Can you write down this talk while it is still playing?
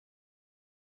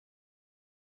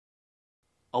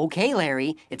Okay,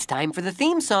 Larry, it's time for the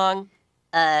theme song.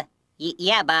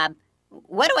 Yeah, Bob.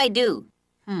 What do I do?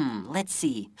 Let's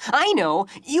see. I know.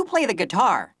 You play the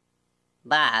guitar.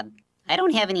 Bob, I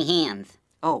don't have any hands.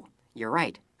 Oh, you're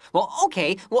right. Well,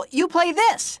 okay. Well, you play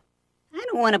this. I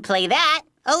don't want to play that.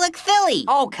 I'll look silly.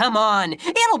 Oh, come on.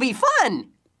 It'll be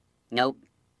fun. Nope.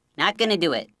 Not gonna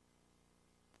do it.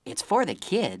 It's for the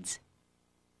kids.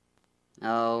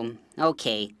 Oh,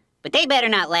 okay. But they better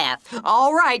not laugh.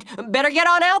 All right. Better get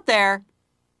on out there.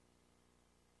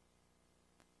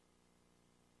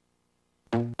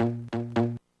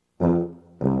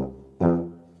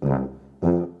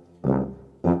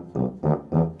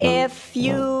 If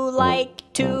you like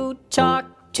to talk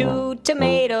to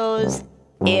tomatoes,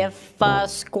 if a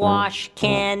squash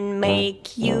can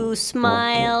make you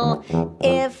smile,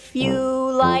 if you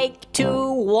like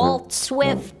to waltz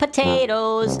with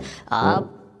potatoes, up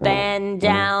and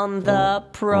down the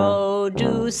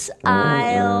produce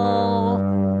aisle,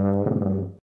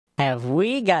 have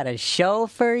we got a show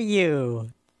for you?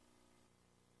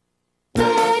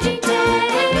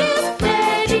 VeggieTales,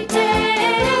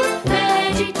 VeggieTales,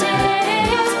 VeggieTales,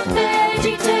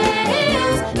 VeggieTales,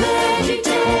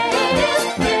 VeggieTales,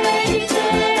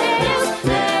 VeggieTales,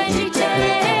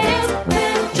 VeggieTales,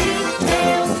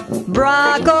 VeggieTales.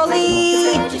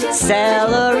 Broccoli,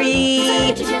 celery,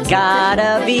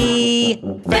 gotta be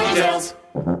VeggieTales.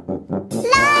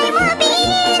 Lima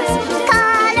beans,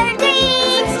 collard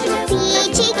greens,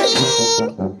 peachy keen,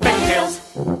 VeggieTales.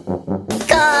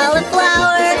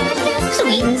 cauliflower,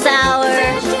 sweet and sour,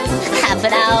 half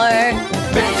an hour.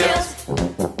 VeggieTales.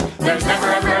 There's never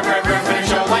ever ever ever been a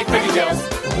show like VeggieTales.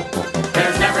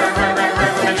 There's never ever ever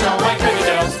ever been a show like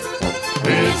VeggieTales.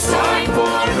 It's time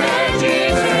for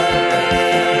VeggieTales.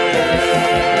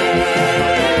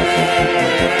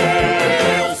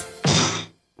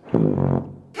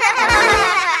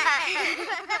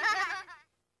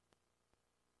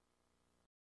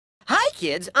 Hi,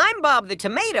 kids. I'm Bob the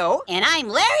Tomato. And I'm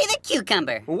Larry the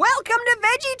Cucumber. Welcome to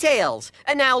VeggieTales.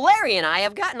 And now Larry and I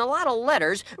have gotten a lot of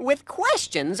letters with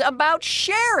questions about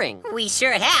sharing. We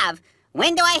sure have.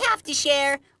 When do I have to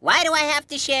share? Why do I have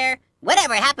to share?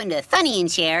 Whatever happened to Funny and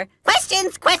Share?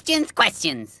 Questions, questions,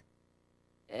 questions.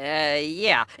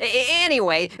 Yeah.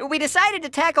 Anyway, we decided to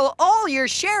tackle all your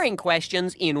sharing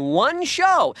questions in one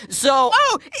show. So...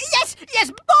 Oh, yes,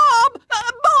 Bob! Bob!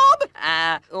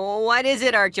 What is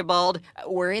it, Archibald?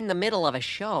 We're in the middle of a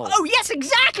show. Oh, yes,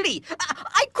 exactly!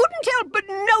 I couldn't help but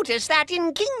notice that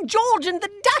in King George and the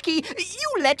Ducky,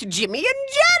 you let Jimmy and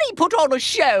Jerry put on a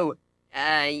show.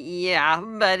 Yeah,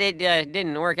 but it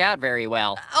didn't work out very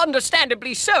well.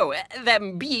 Understandably so,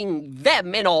 them being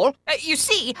them and all. You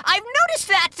see, I've noticed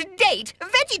that to date,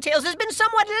 VeggieTales has been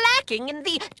somewhat lacking in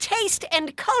the taste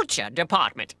and culture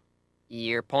department.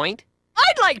 Your point?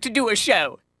 I'd like to do a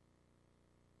show.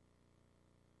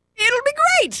 It'll be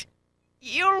great!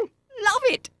 You'll love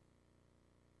it.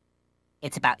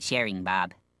 It's about sharing,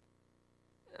 Bob.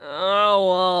 Oh,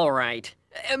 all right.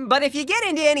 But if you get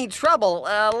into any trouble,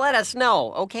 let us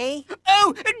know, okay?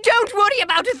 Oh, don't worry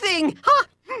about a thing. Huh?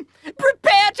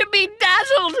 Prepare to be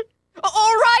dazzled.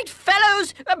 All right,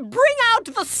 fellows, bring out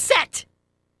the set.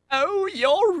 Oh,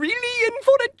 you're really in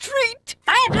for a treat.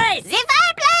 Fireplace! The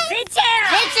fireplace! The chair!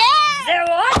 The chair! The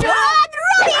wardrobe!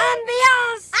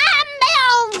 Ambiance!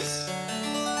 Ambiance!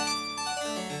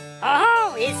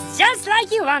 Oh, it's just like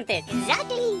you wanted.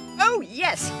 Exactly. Oh,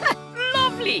 yes.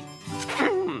 Lovely.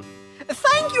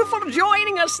 Thank you for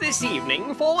joining us this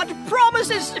evening for what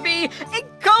promises to be a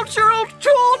cultural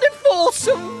tour de force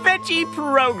of veggie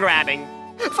programming.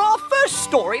 For our first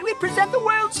story, we present the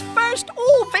world's first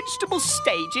all-vegetable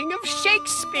staging of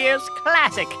Shakespeare's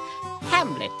classic,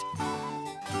 Hamlet.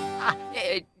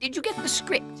 Did you get the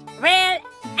script? Well,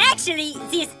 actually,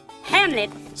 this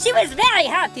Hamlet, she was very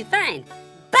hard to find.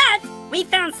 But we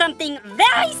found something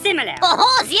very similar.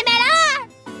 Oh, similar!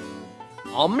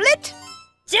 Omelette?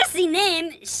 Just the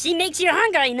name, she makes you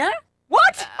hungry, no?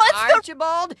 What? What's the...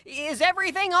 Archibald, is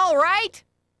everything all right?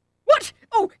 What?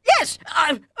 Oh, yes,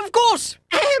 of course.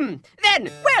 Then,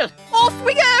 well, off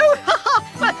we go.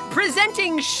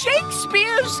 Presenting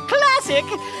Shakespeare's classic,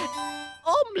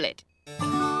 Omelette.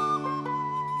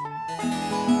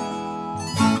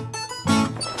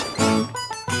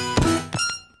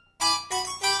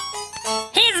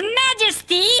 His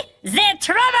Majesty, the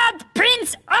troubled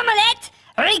Prince Omelette,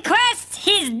 requests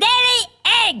his daily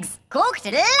eggs. Cooked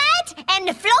light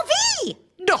and fluffy.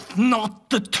 Doth not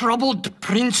the troubled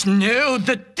prince know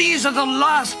that these are the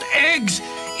last eggs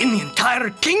in the entire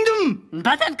kingdom?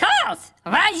 But of course,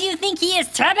 why do you think he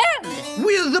is troubled?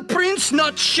 Will the prince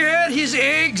not share his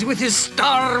eggs with his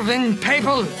starving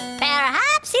people?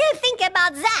 Perhaps Perhaps he'll think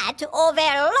about that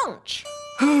over lunch.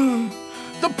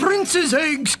 The prince's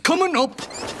eggs coming up.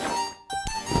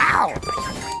 Ow!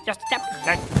 Just step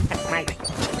that's my...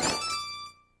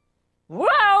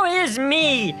 Woe is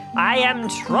me! I am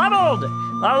troubled!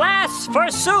 Alas,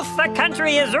 forsooth, the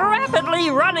country is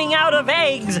rapidly running out of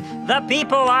eggs. The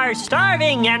people are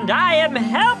starving, and I am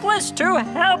helpless to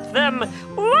help them.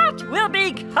 What will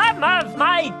become of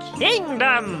my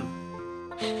kingdom?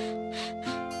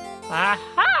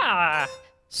 Aha!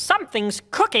 Something's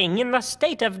cooking in the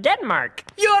state of Denmark.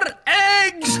 Your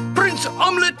eggs, Prince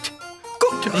Omelette!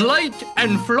 Cooked light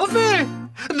and fluffy.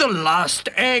 The last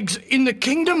eggs in the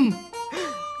kingdom.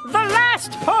 The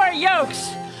last poor yolks!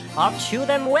 I'll chew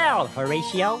them well,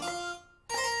 Horatio.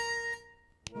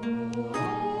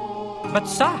 But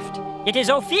soft, it is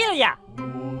Ophelia.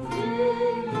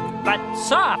 But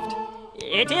soft,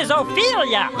 it is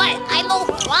Ophelia. But I don't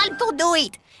want to do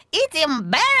it. It's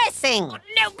embarrassing.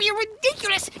 No, you're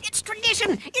ridiculous. It's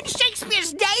tradition. In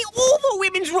Shakespeare's day, all the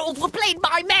women's roles were played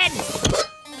by men.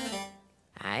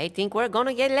 I think we're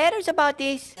gonna get letters about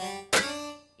this.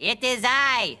 It is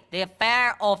I, the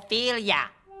fair Ophelia.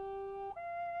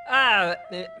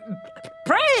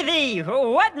 Pray thee,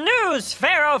 what news,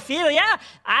 fair Ophelia?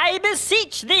 I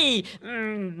beseech thee,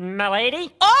 my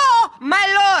lady. Oh, my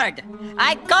lord!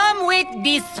 I come with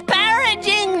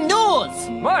disparaging news.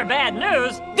 More bad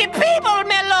news. The people,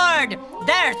 my lord,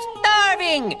 they're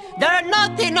starving. There are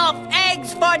not enough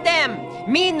eggs for them.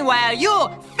 Meanwhile, you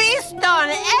feast on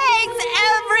eggs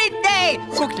every day,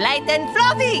 cooked light and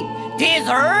fluffy. 'Tis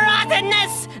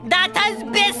rottenness that has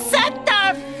beset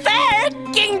our fair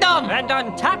kingdom. And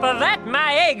on top of that,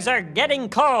 my eggs are getting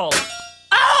cold.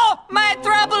 Oh, my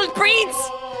troubled prince!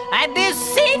 I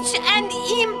beseech and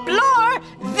implore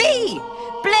thee,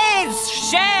 please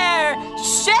share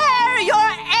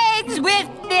your eggs with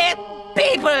the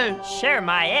people. Share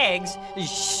my eggs?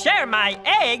 Share my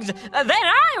eggs? Then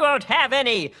I won't have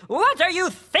any. What are you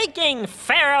thinking,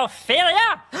 fair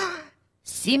Ophelia?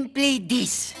 Simply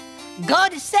this.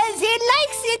 God says he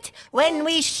likes it when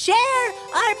we share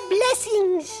our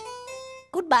blessings.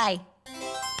 Goodbye.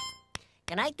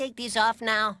 Can I take these off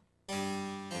now?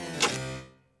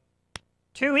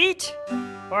 To eat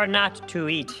or not to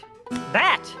eat?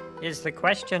 That is the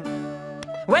question.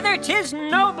 Whether 'tis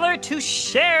nobler to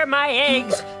share my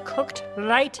eggs, cooked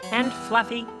light and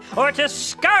fluffy, or to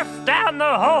scarf down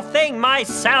the whole thing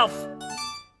myself.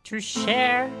 To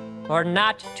share or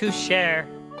not to share?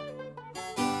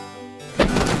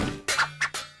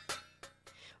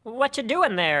 What you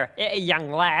doing there,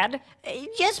 young lad?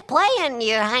 Just playing,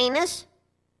 Your Highness.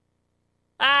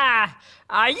 Ah,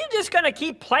 are you just gonna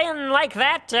keep playing like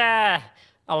that,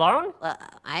 alone?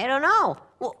 I don't know.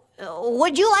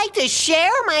 Would you like to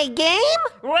share my game?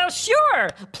 Well, sure.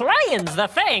 Playing's the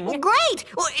thing. Great.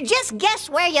 Just guess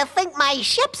where you think my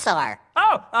ships are.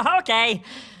 Oh, okay.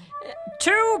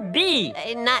 To be.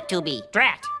 Not to be.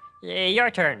 Drat.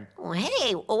 Your turn.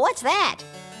 Hey, what's that?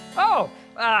 Oh,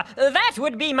 that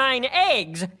would be mine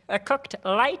eggs, cooked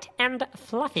light and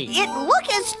fluffy. It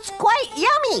looks quite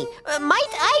yummy.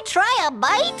 Might I try a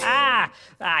bite?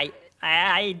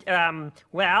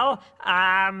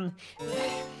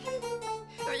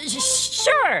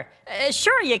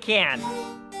 Sure you can.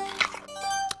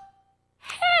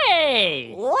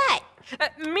 Hey! What?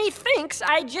 Methinks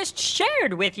I just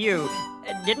shared with you,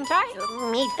 didn't I?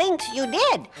 Methinks you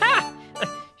did. Ha!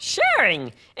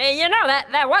 Sharing? You know,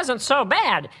 that wasn't so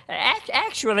bad.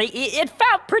 Actually, it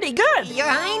felt pretty good. Your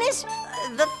Highness,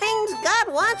 the things God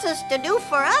wants us to do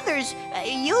for others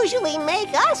usually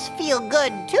make us feel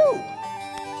good, too.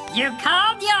 You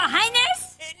called, Your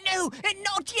Highness? No,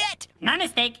 not yet. No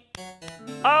mistake.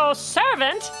 Oh,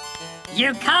 servant.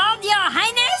 You called, Your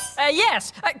Highness?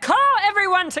 Yes, call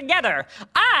everyone together.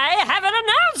 I have an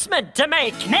announcement to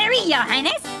make. Mary, Your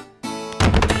Highness.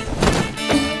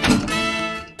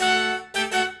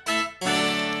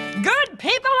 Good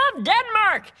people of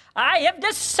Denmark, I have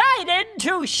decided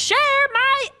to share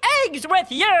my eggs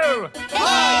with you.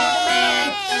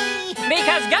 Hey!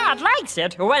 Because God likes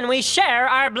it when we share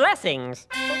our blessings.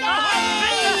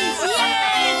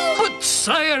 But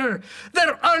sire,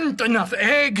 there aren't enough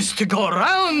eggs to go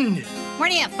around. Where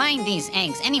do you find these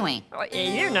eggs, anyway?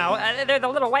 You know, they're the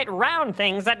little white round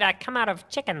things that come out of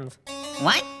chickens.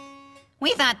 What?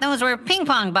 We thought those were ping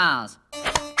pong balls.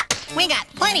 We got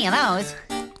plenty of those.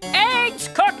 Eggs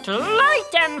cooked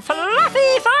light and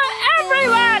fluffy for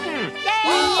everyone!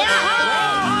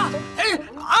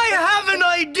 I have an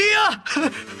idea.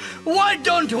 Why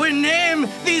don't we name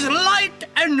these light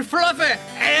and fluffy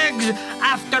eggs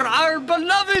after our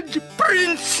beloved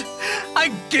prince.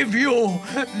 I give you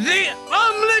the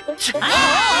omelette.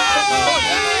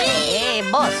 Hey,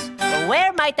 boss,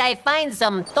 where might I find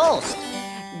some toast?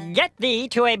 Get thee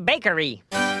to a bakery.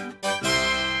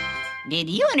 Did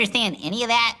you understand any of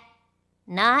that?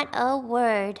 Not a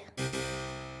word.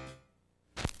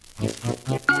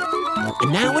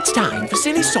 And now it's time for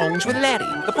Silly Songs with Larry,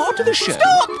 the part of the show.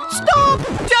 Stop! Stop!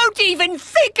 Don't even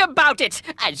think about it!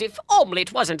 As if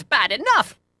omelette wasn't bad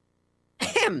enough.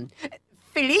 Ahem.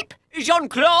 Philippe?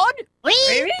 Jean-Claude?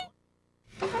 Oui?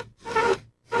 And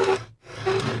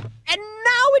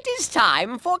now it is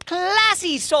time for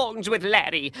Classy Songs with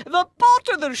Larry, the part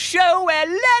of the show where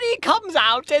Larry comes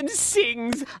out and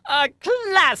sings a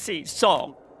classy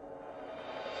song.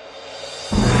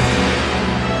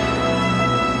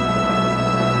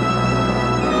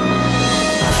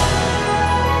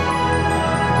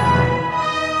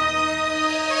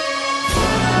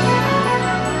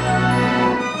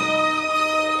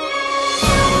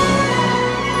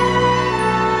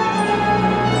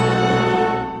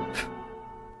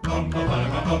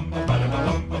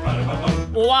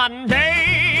 One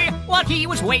day, while he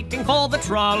was waiting for the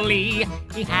trolley,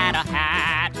 he had a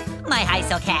hat. My high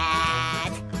silk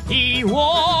hat. He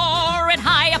wore it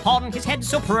high upon his head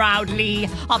so proudly,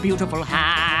 a beautiful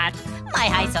hat. My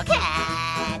high silk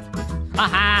hat. A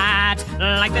hat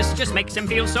like this just makes him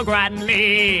feel so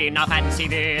grandly. Now fancy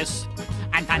this,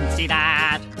 and fancy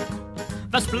that.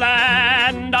 The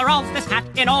splendor of this hat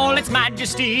in all its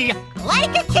majesty.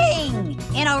 Like a king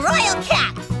in a royal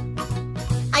cap.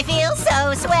 I feel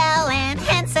so swell and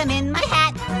handsome in my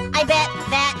hat. I bet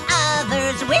that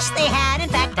others wish they had, in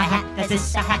fact, a hat as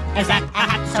this, a hat as that, a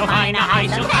hat so fine, a high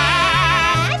silk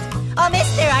hat. Oh,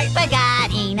 Mr. Art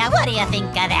Bugatti, now what do you think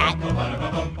of that?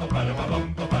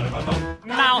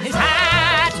 Now his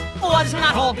hat was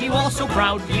not all he wore so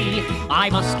proudly. I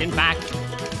must, in fact,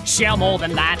 share more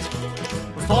than that.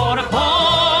 For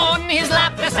upon his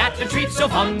lap there sat a treat so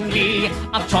fondly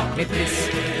of chocolate this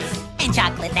And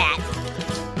chocolate that.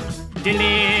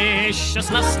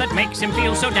 Deliciousness that makes him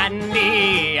feel so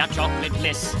dandy. A chocolate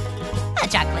bliss. A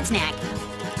chocolate snack.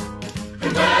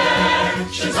 And then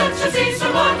she said to see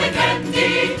someone with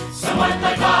candy, someone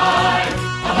like mine,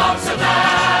 a box of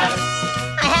that.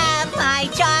 I have my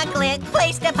chocolate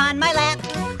placed upon my lap.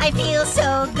 I feel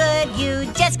so good, you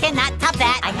just cannot top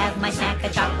that. I have my snack, a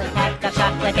chocolate pack of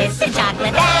chocolate this and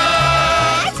chocolate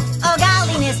that. Oh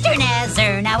golly, Mr.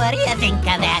 Nazar, now what do you think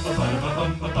of that?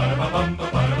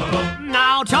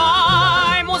 Now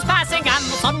time was passing and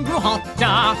the sun grew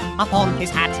hotter upon his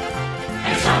hat.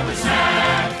 And chocolate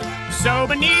snack. So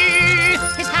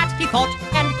beneath his hat he thought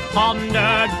and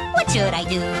pondered. What should I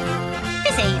do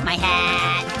to save my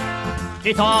hat?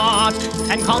 He thought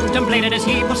and contemplated as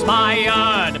he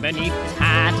perspired beneath his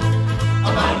hat.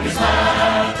 Upon his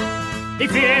hat. He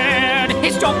feared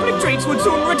his chocolate treats would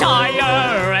soon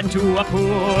retire and to a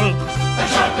pool. A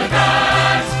chocolate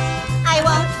hat. I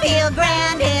won't feel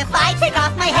grand if I take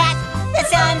off my hat. The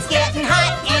sun's getting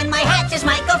hot and my hat just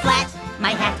might go flat.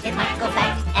 My hat, it might go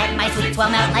flat and my sweets will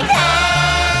melt like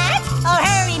that. Oh,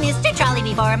 hurry, Mr. Trolley,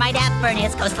 before my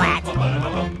dapperness goes flat.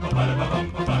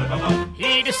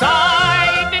 He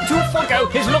decided to forgo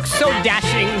his looks so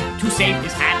dashing to save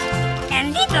his hat. A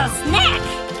little snack.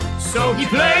 So he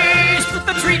placed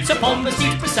the treats upon the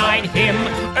seat beside him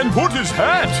and put his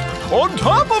hat on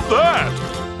top of that.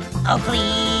 Oh,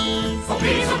 please. Oh,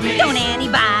 please, oh, please. Don't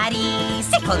anybody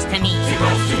sit close to me. Sit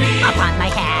close to me. Upon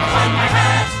my hat. Upon my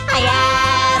hat. I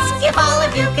ask if all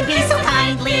of you could be so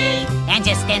kindly and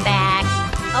just stand back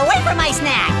away from my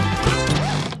snack.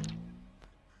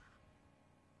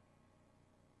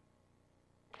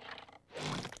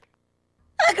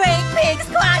 A great big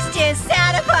squash just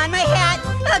sat upon my hat.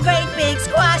 A great big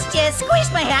squash just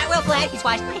squished my hat real flat. He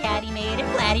squashed my hat, he made it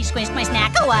flat, he squished my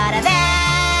snack. Oh, what of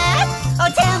that? Oh,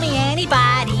 tell me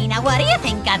anybody, now what do you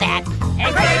think of that?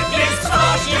 A great big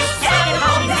squash just sat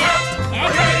upon his hat. A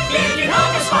great big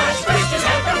enormous squash squished his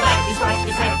hat real flat. He squashed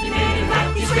his hat, he made it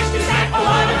flat, he squished his hat. Oh,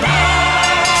 what of that?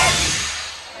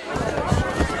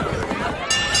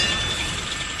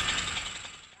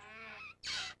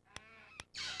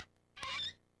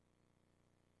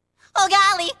 Oh,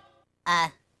 golly.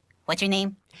 What's your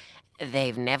name?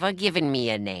 They've never given me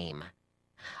a name.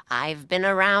 I've been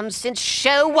around since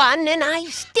show 1 and I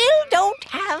still don't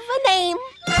have a name.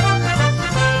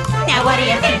 Now what do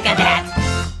you think of that?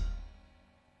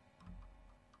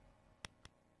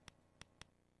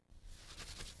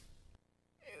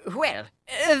 Well,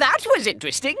 that was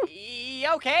interesting.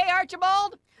 Okay,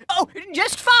 Archibald? Oh,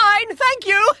 just fine, thank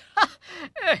you.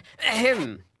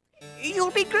 You'll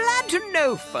be glad to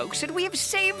know, folks, that we have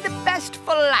saved the best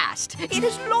for last. It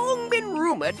has long been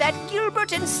rumored that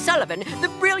Gilbert and Sullivan,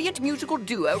 the brilliant musical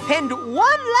duo, penned one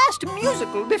last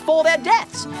musical before their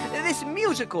deaths. This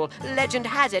musical, legend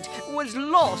has it, was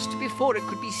lost before it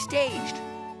could be staged.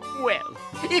 Well,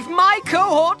 if my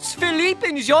cohorts, Philippe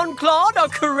and Jean-Claude, are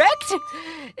correct,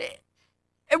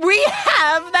 we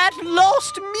have that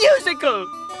lost musical.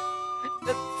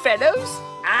 Fellows?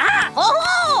 Ah!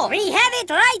 Oh! We have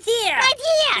it right here! Right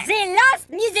here! The lost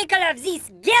musical of this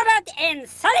Gilbert and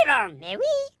Sullivan! Mais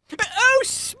oui. Oh,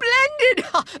 splendid!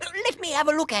 Let me have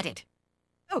a look at it.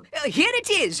 Oh, here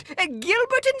it is.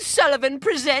 Gilbert and Sullivan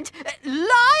present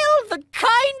Lyle the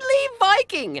Kindly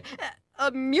Viking,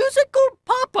 a musical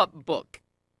pop-up book.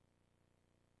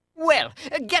 Well,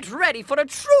 get ready for a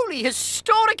truly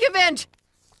historic event.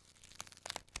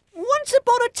 Once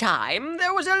upon a time,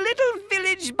 there was a little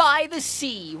village by the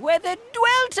sea where there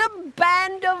dwelt a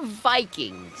band of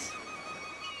Vikings.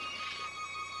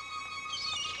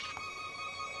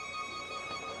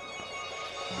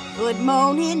 Good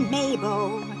morning,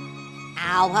 Mabel.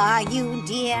 How are you,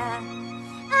 dear?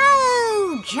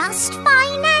 Oh, just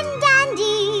fine and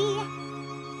dandy.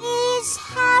 Is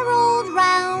Harold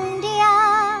round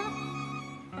here?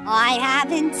 I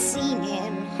haven't seen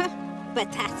him,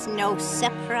 but that's no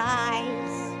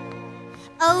surprise.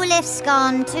 Olaf's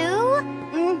gone too?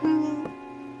 Mm-hmm.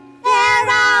 They're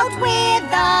out with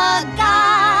the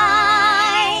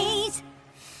guys.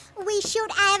 We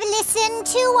should have listened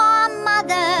to our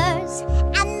mothers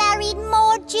and married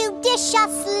more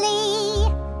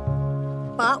judiciously.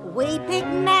 But we pick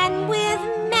men with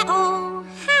metal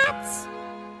hats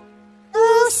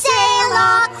who sail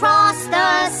across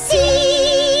the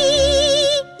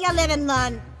sea. You live and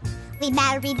learn. We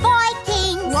married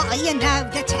Vikings. What do you know?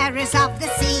 The terrors of the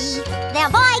sea. They're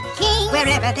Vikings.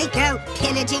 Wherever they go,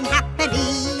 pillaging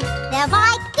happily. They're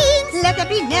Vikings. Let there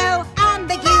be no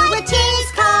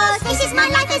ambiguities, 'cause this is my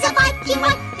life as a Viking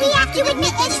wife. We have to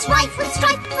admit that it's rife with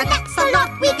strife, but that's the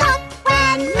lot we got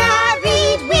when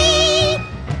married we.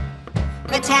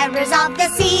 The terrors of the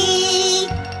sea.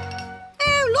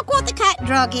 Oh, look what the cat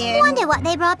drug in. Wonder what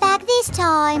they brought back this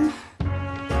time.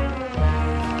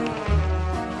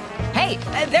 Hey,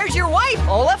 there's your wife,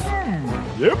 Olaf.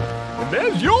 Yep, and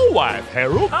there's your wife,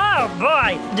 Harold. Oh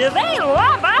boy, do they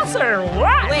love us or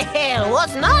what? Well,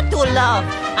 what's not to love?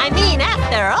 I mean,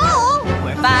 after all,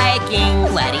 we're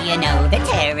Vikings. What do you know? The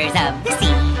terrors of the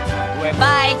sea. We're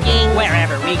Vikings.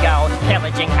 Wherever we go,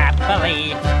 pillaging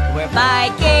happily. We're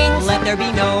Vikings. Let there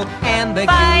be no ambiguities.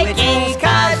 Vikings,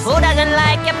 'cause who doesn't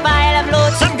like a pile of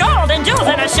loot? Some gold and jewels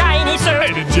and a shiny suit.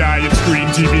 And a giant screen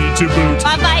TV to boot.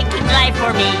 A Viking life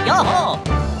for me. Yo-ho!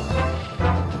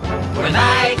 We're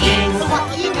Vikings. What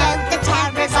do you know? The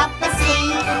terrors of the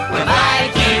sea. We're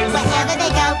Vikings. Wherever they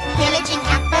go, pillaging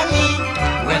happily.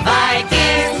 We're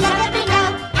Vikings. Let there be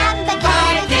no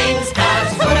ambiguities.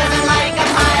 'Cause who doesn't like a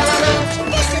pile of loot?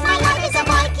 This is my life as a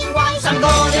Viking wife. Some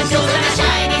gold and jewels and a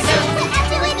shiny suit. We have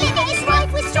to admit that it's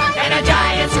rife with strife. And a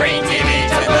giant screen TV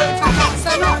to boot. But that's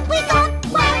the lot we got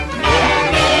when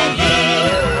married we.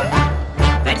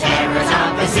 The terrors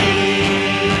of the sea.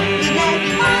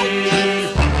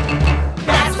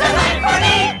 That's the life for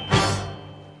me.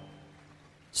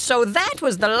 So that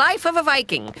was the life of a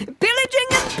Viking. Pillaging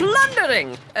and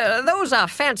plundering. Those are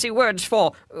fancy words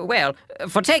for, well,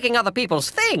 for taking other people's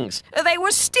things. They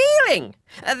were stealing.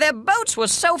 Their boats were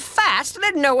so fast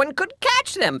that no one could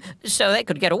catch them, so they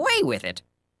could get away with it.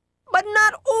 But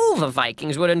not all the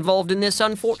Vikings were involved in this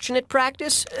unfortunate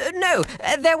practice. No,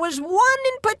 there was one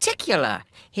in particular.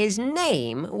 His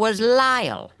name was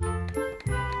Lyle.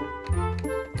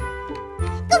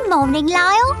 Good morning,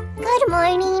 Lyle. Good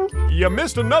morning. You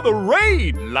missed another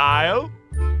raid, Lyle.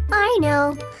 I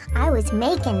know. I was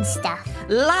making stuff.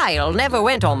 Lyle never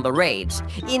went on the raids.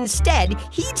 Instead,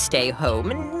 he'd stay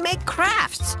home and make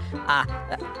crafts.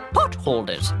 Pot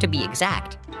holders, to be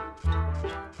exact.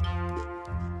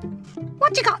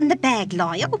 What you got in the bag,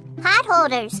 Lyle? Pot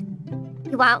holders.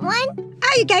 You want one?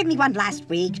 Oh, you gave me one last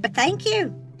week, but thank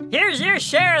you. Here's your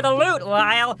share of the loot,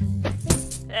 Lyle.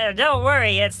 Don't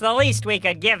worry, it's the least we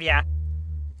could give you.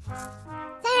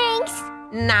 Thanks.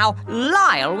 Now,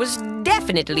 Lyle was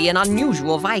definitely an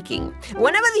unusual Viking.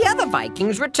 Whenever the other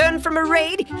Vikings returned from a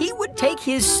raid, he would take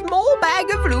his small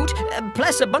bag of loot,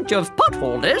 plus a bunch of pot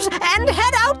holders, and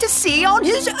head out to sea on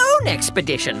his own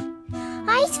expedition.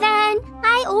 Hi, Sven.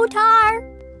 Hi, Otar.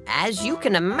 As you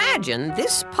can imagine,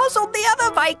 this puzzled the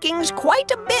other Vikings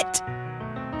quite a bit.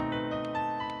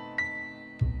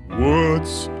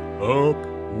 What's up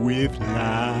with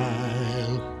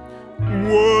Lyle?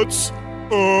 What's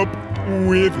up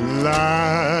with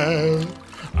Lyle?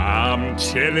 I'm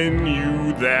telling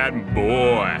you that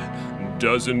boy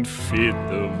doesn't fit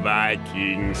the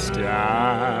Viking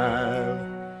style.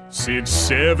 Since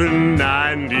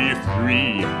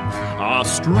 793, our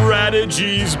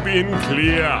strategy's been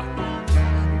clear.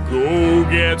 Go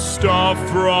get stuff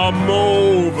from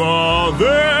over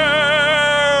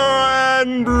there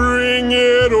and bring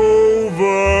it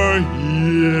over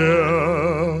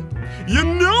here. You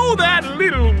know that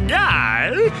little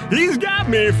guy? He's got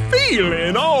me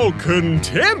feeling all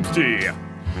contempty.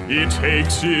 He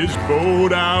takes his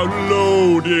boat out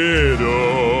loaded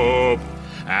up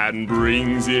and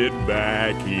brings it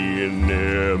back in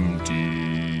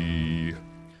empty.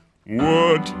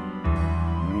 What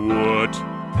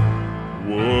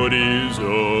is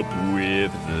up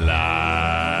with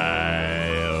Lyle?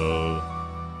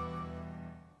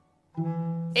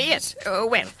 Yes,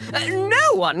 well,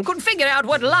 no one could figure out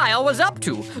what Lyle was up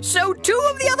to. So two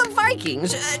of the other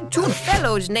Vikings, two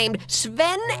fellows named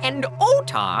Sven and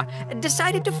Otar,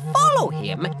 decided to follow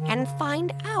him and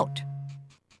find out.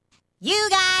 You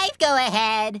guys go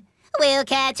ahead. We'll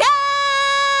catch up.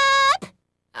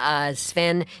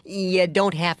 Sven, you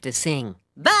don't have to sing.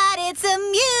 But it's a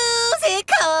musical.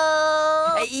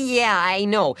 Yeah, I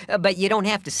know, but you don't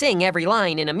have to sing every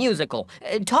line in a musical.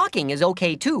 Talking is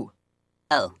okay, too.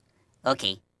 Oh,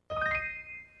 okay.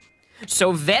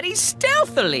 So very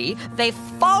stealthily, they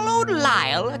followed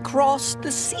Lyle across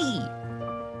the sea.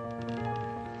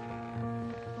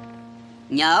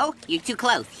 No, you're too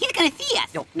close. He's gonna see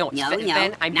us. No,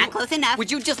 Sven, I'm not close enough.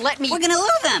 Would you just let me... We're gonna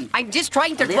lose him. I'm just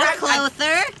trying to... A little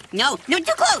closer. No, too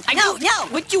close. No.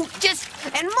 Would you just...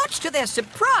 And much to their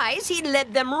surprise, he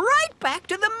led them right back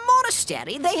to the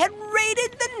monastery they had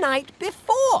raided the night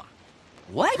before.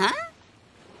 What? Huh?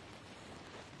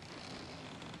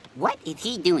 What is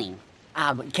he doing?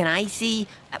 Can I see?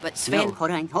 But Sven... No,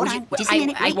 hold on. Just a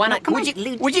minute. I wanna... Would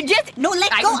you just... No, let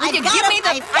go. Would you give me the...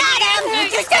 I've got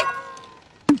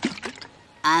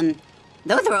him.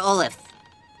 Those were Olaf's.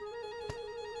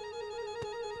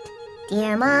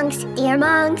 Dear monks,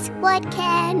 what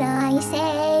can I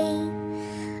say?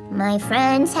 My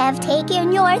friends have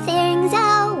taken your things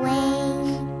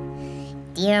away.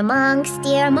 Dear monks,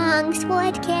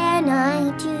 what can I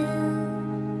do?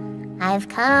 I've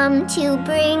come to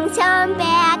bring some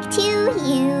back to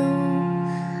you.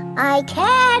 I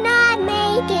cannot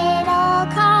make it all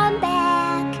come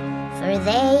back, for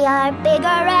they are bigger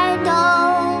and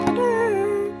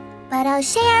older. But I'll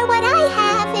share what I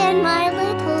have in my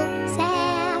little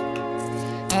sack,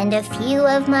 and a few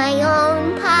of my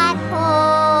own pot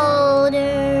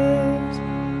holders.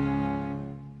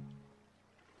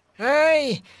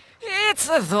 Hey, it's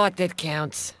the thought that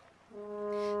counts.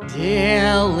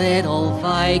 Dear little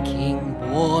Viking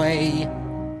boy.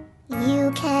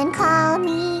 You can call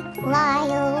me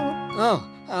Lyle. Oh,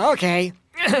 okay.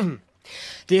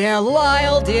 Dear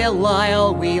Lyle,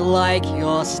 we like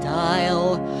your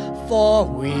style, for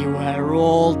we were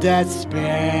all despairing.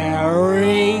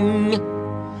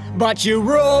 But you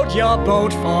rowed your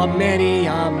boat for many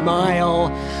a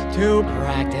mile to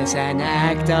practice an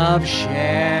act of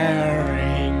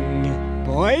sharing.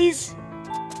 Boys?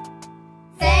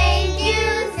 Thank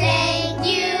you,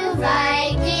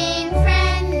 Viking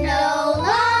friend. No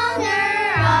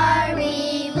longer are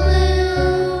we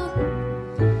blue.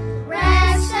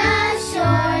 Rest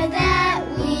assured that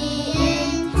we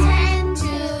intend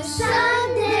to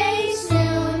someday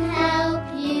soon help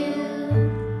you.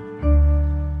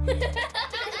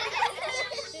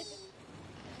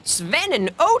 Sven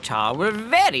and Otar were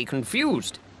very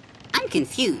confused. I'm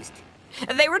confused.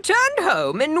 They returned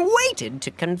home and waited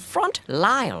to confront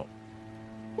Lyle.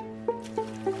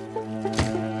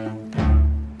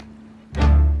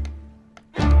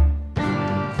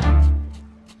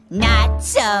 Not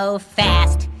so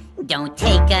fast. Don't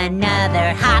take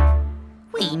another hop.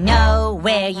 We know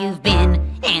where you've been,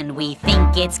 and we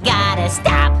think it's gotta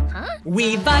stop. Huh?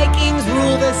 We Vikings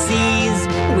rule the seas.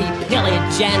 We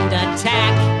pillage and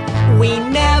attack. We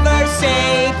never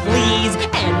say please,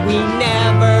 and we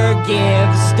never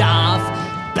give stuff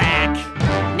back.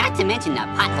 Not to mention the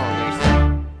potholders.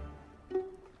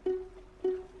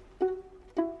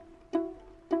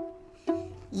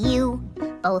 You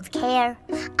both care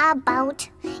about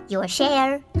your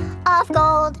share of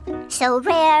gold, so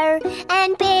rare,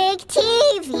 and big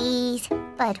TVs.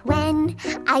 But when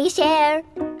I share,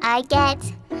 I get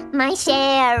my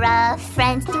share of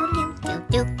friends.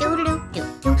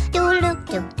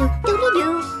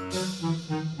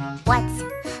 What's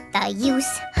the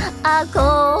use? A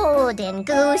golden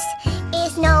goose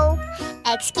is no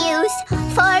excuse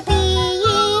for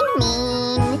being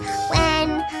mean.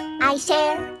 When I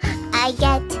share, I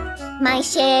get my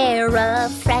share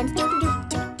of friends.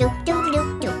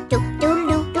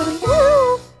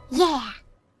 Do-do-do-do-do-do-do-do-do-do-do. Yeah.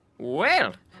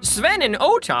 Well, Sven and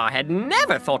Otar had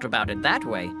never thought about it that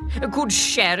way. Could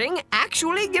sharing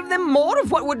actually give them more of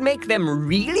what would make them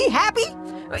really happy?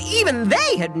 Even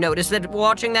they had noticed that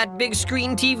watching that big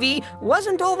screen TV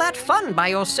wasn't all that fun by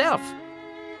yourself.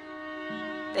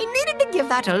 They needed to give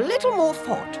that a little more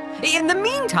thought. In the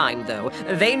meantime, though,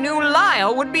 they knew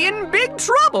Lyle would be in big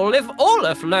trouble if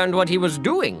Olaf learned what he was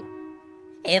doing.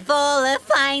 If Olaf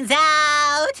finds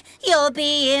out, you'll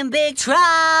be in big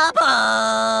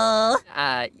trouble.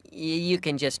 You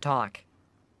can just talk.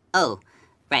 Oh,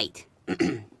 right.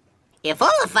 If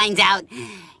Olaf finds out,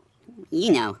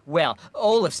 you know. Well,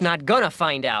 Olaf's not gonna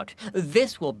find out.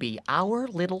 This will be our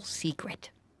little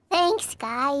secret. Thanks,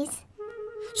 guys.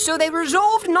 So they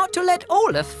resolved not to let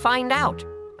Olaf find out.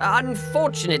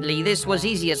 Unfortunately, this was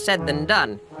easier said than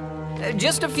done.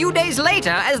 Just a few days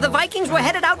later, as the Vikings were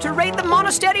headed out to raid the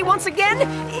monastery once again,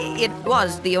 it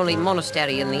was the only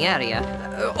monastery in the area,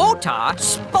 Otar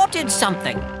spotted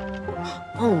something.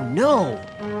 Oh no!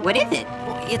 What is it?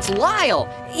 It's Lyle.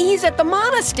 He's at the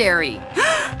monastery.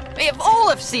 If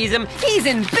Olaf sees him, he's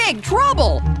in big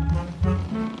trouble.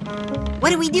 What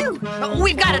do we do?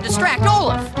 We've got to distract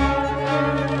Olaf.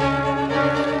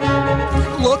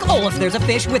 Look, Olaf, there's a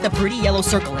fish with a pretty yellow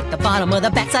circle at the bottom of the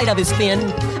backside of his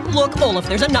fin. Look, Olaf,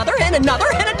 there's another and another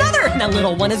and another. And that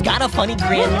little one has got a funny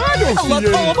grin. Look,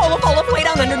 Olaf, way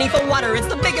down underneath the water. It's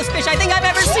the biggest fish I think I've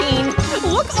ever seen.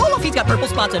 Look, Olaf, he's got purple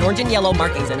spots and orange and yellow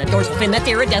markings and a dorsal fin that's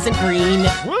iridescent green.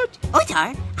 What?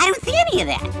 Otar, I don't see any of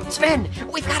that. Sven,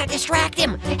 we've got to distract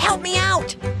him. Help me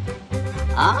out.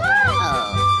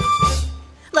 Oh.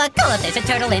 Look, Olaf, there's a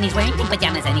turtle and he's wearing pink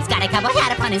pajamas and he's got a cowboy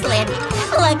hat upon his lid.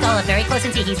 Look, Olaf, very close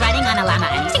and see he's riding on a llama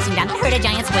and he's chasing down to herd a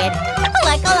giant squid.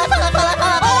 Look, Olaf.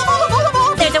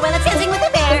 There's a whale that's dancing with a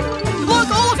bear. Look,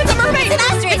 Olaf, it's a mermaid. It's an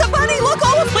ostrich. It's a bunny. Look,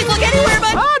 Olaf, please look anywhere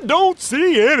but... I don't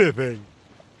see anything.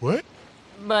 What?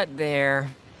 But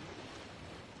there.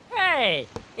 Hey,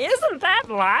 isn't that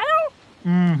Lyle?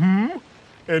 Mm-hmm.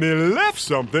 And he left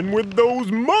something with those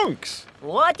monks.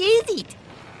 What is it?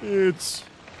 It's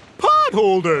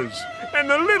potholders and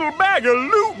the little bag of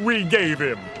loot we gave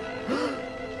him.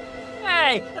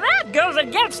 Hey, that goes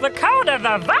against the code of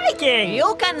the Viking.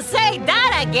 You can say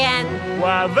that again.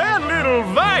 Why, that little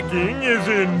Viking is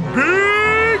in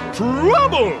big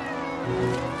trouble.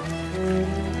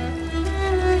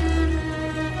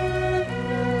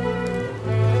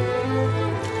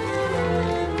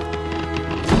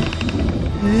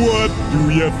 What do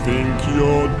you think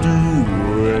you're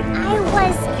doing? I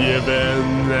was... Giving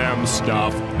them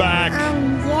stuff back.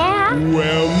 Yeah?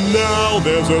 Well, now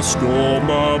there's a storm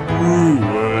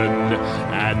a-brewing,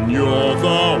 and you're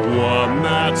the one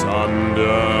that's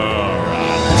under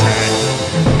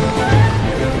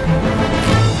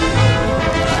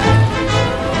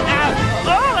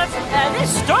attack.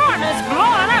 This storm is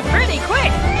blowing up pretty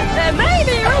quick.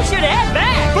 Maybe we should head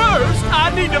back. First, I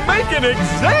need to make an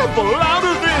example out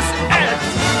of this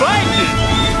ex-Viking.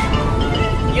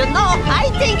 You know,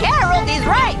 I think Harold is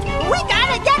right. We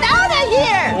gotta get out of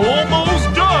here.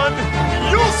 Almost done.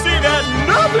 You'll see that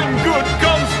nothing good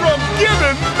comes from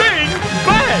giving things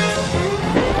back.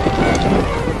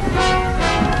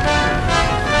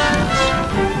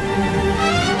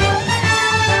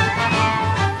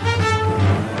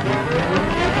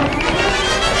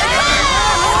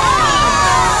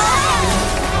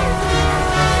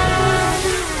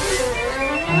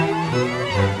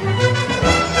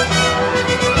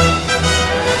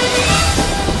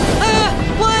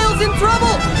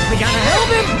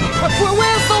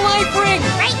 Where's the life ring?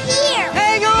 Right here!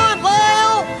 Hang on,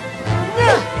 Lyle!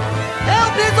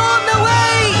 Help is on the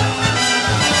way!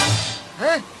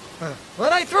 Huh?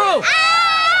 What I threw?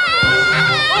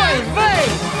 Oy vey!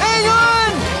 Hang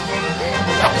on!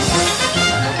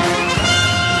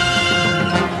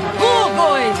 Pull,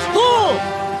 boys! Pull!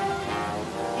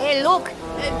 Hey, look!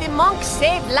 The monks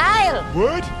saved Lyle!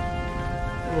 What?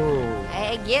 Oh.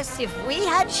 I guess if we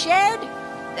had shared,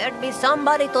 there'd be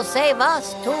somebody to save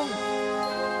us, too.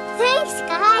 Thanks,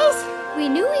 guys. We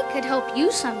knew we could help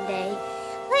you someday.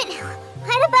 But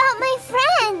what about my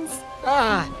friends?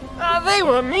 They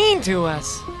were mean to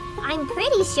us. I'm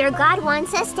pretty sure God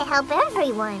wants us to help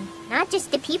everyone, not just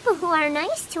the people who are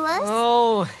nice to us.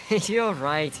 Oh, you're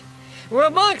right. We're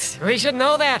monks. We should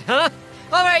know that, huh?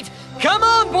 All right, come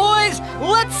on, boys.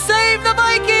 Let's save the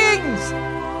Vikings.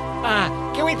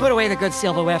 Can we put away the good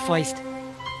silverware first?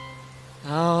 Oh,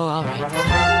 all right.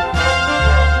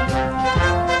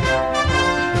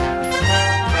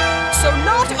 So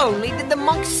not only did the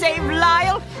monks save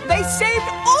Lyle, they saved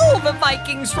all the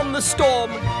Vikings from the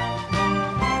storm.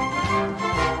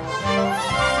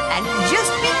 And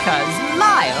just because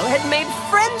Lyle had made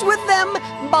friends with them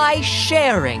by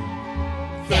sharing.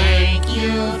 Thank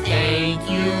you,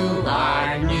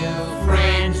 our new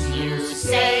friends. You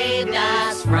saved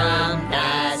us from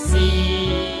the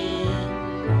sea.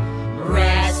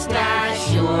 Rest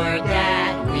assured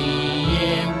that we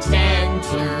intend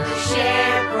to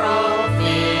share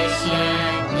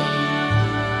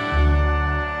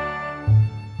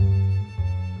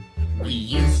proficiently. We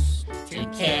used to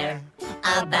care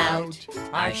about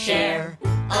our share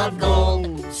of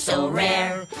gold, so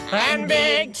rare, and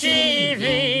big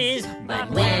TVs. But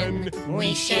when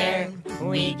we share,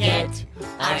 we get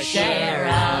our share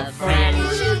of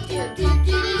friends.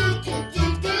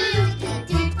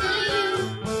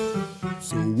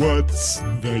 So what's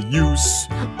the use?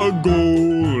 A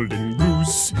golden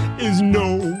goose is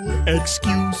no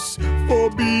excuse for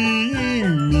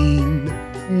being mean.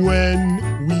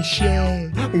 When we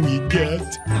share, we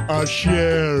get our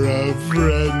share of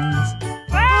friends.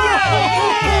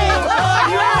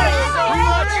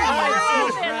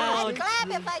 Clap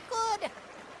if I could.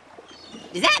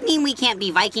 Does that mean we can't be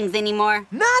Vikings anymore?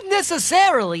 Not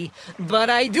necessarily, but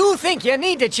I do think you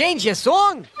need to change your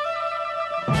song.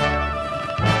 We're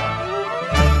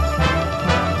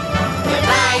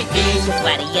Vikings,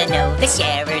 what do you know? The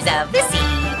sharers of the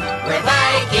sea. We're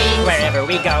Vikings, Wherever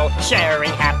we go,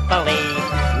 sharing happily.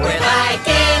 we're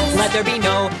Vikings. Let there be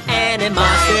no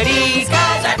animosity.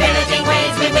 Cause our pillaging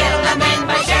ways we will amend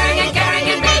by sharing and caring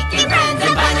and making friends.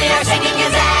 And finally our singing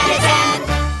is at its end.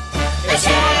 The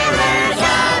sharers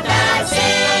of the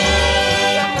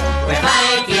sea. We're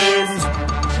Vikings,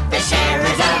 the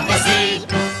sharers of the sea.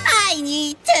 I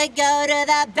need to go to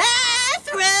the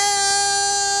bathroom.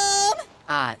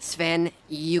 Sven,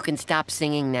 you can stop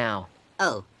singing now.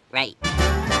 Oh, right.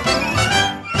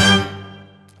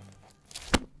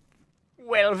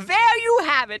 Well, there you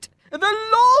have it. The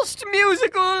lost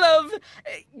musical of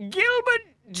Gilbert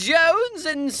Jones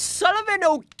and Sullivan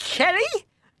O'Kelly?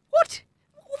 What?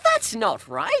 That's not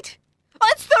right.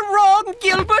 That's the wrong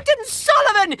Gilbert and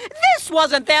Sullivan. This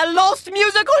wasn't their lost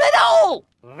musical at all.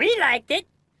 We liked it.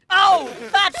 Oh,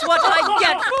 that's what I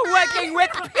get for working with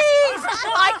peas.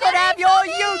 I could have your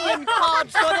union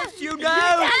cards for this, you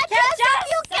know.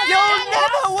 You'll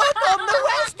never work on the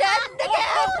West End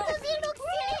again.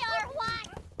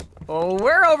 Oh,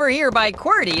 we're over here by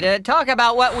QWERTY to talk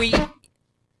about what we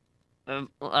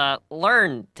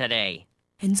learned today.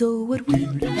 And so what we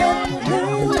have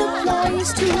learned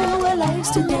applies to our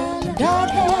lives today. God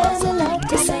has a lot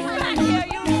to say in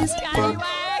His book.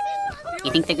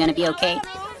 You think they're gonna be okay?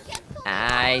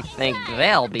 I think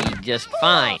they'll be just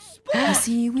fine. You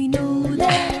see, we know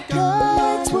that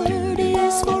God's word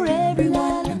is for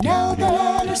everyone. And now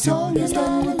that our song is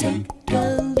done, we'll take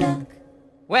a look.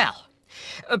 Well,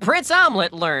 Prince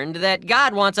Omelette learned that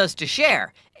God wants us to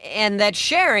share, and that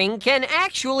sharing can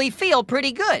actually feel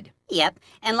pretty good. Yep,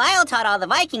 and Lyle taught all the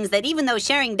Vikings that even though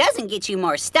sharing doesn't get you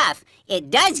more stuff, it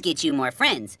does get you more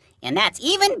friends. And that's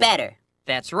even better.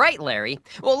 That's right, Larry.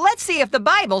 Well, let's see if the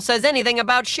Bible says anything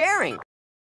about sharing.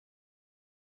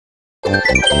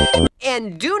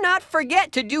 And do not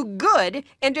forget to do good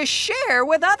and to share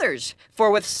with others,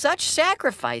 for with such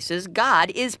sacrifices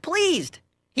God is pleased.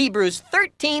 Hebrews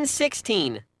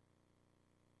 13:16.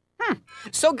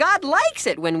 So God likes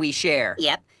it when we share.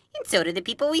 Yep, and so do the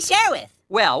people we share with.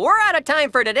 Well, we're out of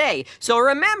time for today, so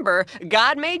remember,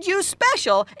 God made you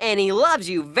special and He loves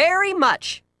you very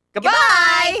much.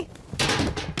 Goodbye!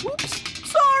 Oops,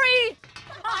 sorry!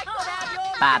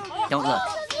 Bob, don't look.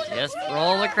 Just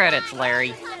roll the credits,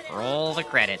 Larry. Roll the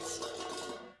credits.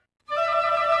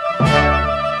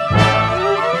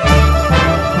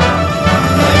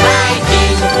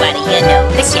 Vikings, what do you know?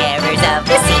 The sharers of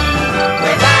the sea.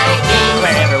 We're Vikings.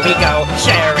 Wherever we go,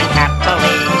 sharing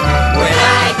happily. We're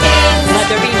Vikings. Let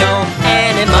there be no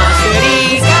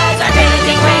animosity. Cause our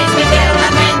pillaging ways we will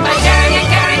amend by sharing and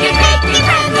caring and making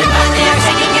friends. And finally our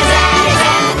singing is at its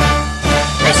end.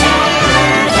 The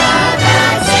sharers of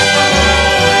the sea.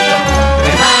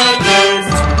 We're Vikings.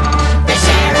 The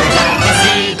sharers of the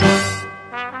sea.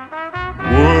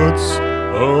 What's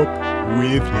up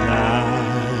with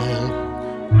Lyle?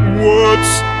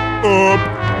 What's up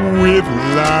with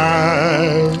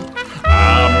Lyle?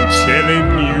 I'm telling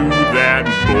you that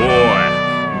boy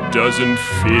doesn't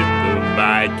fit the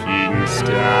Viking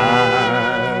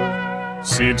style.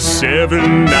 Since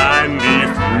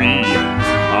 793,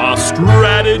 our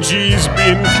strategy's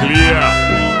been clear.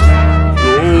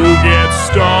 Go get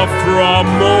stuff from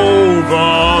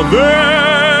over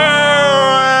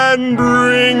there and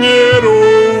bring it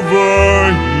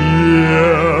over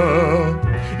here.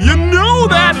 You know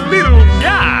that little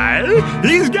guy?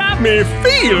 He's got me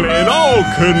feeling all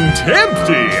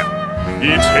contempty.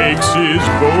 He takes his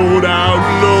boat out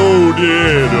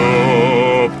loaded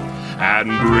up and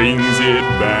brings it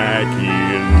back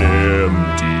in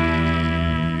empty.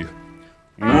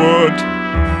 What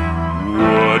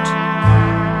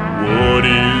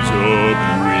is up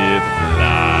with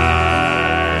Lyle?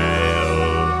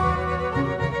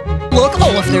 Look,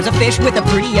 Olaf, there's a fish with a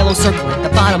pretty yellow circle at the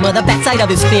bottom of the backside of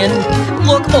his fin.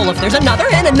 Look, Olaf, there's another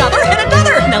and another and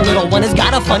another. And that little one has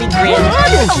got a funny grin.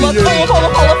 Look,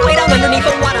 Olaf, way down underneath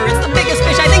the water. It's the biggest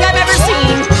fish I think I've ever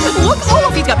seen. Look,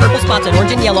 Olaf, he's got purple spots and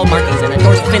orange and yellow markings and a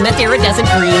dorsal fin that's iridescent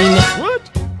green. What?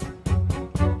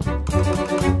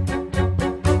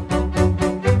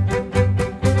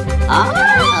 Oh.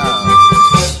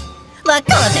 Look,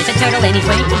 Olaf, there's a turtle and he's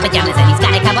wearing pajamas and he's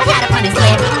got a cowboy hat upon his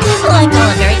lid. Look,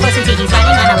 Olaf, very close and see he's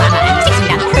riding on a llama and he's chasing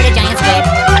down to herd a giant squid.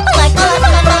 Look, Olaf,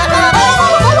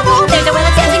 there's a whale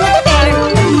that's dancing with a bear.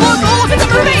 Look, Olaf, it's a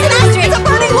mermaid! It's an ostrich! It's a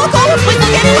birdie! Look, Olaf, we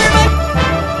don't get anywhere but...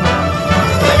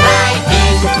 We're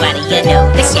Vikings, what do you know?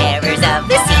 The sharers of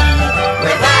the sea.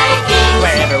 We're Vikings.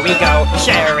 Wherever we go,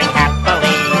 sharing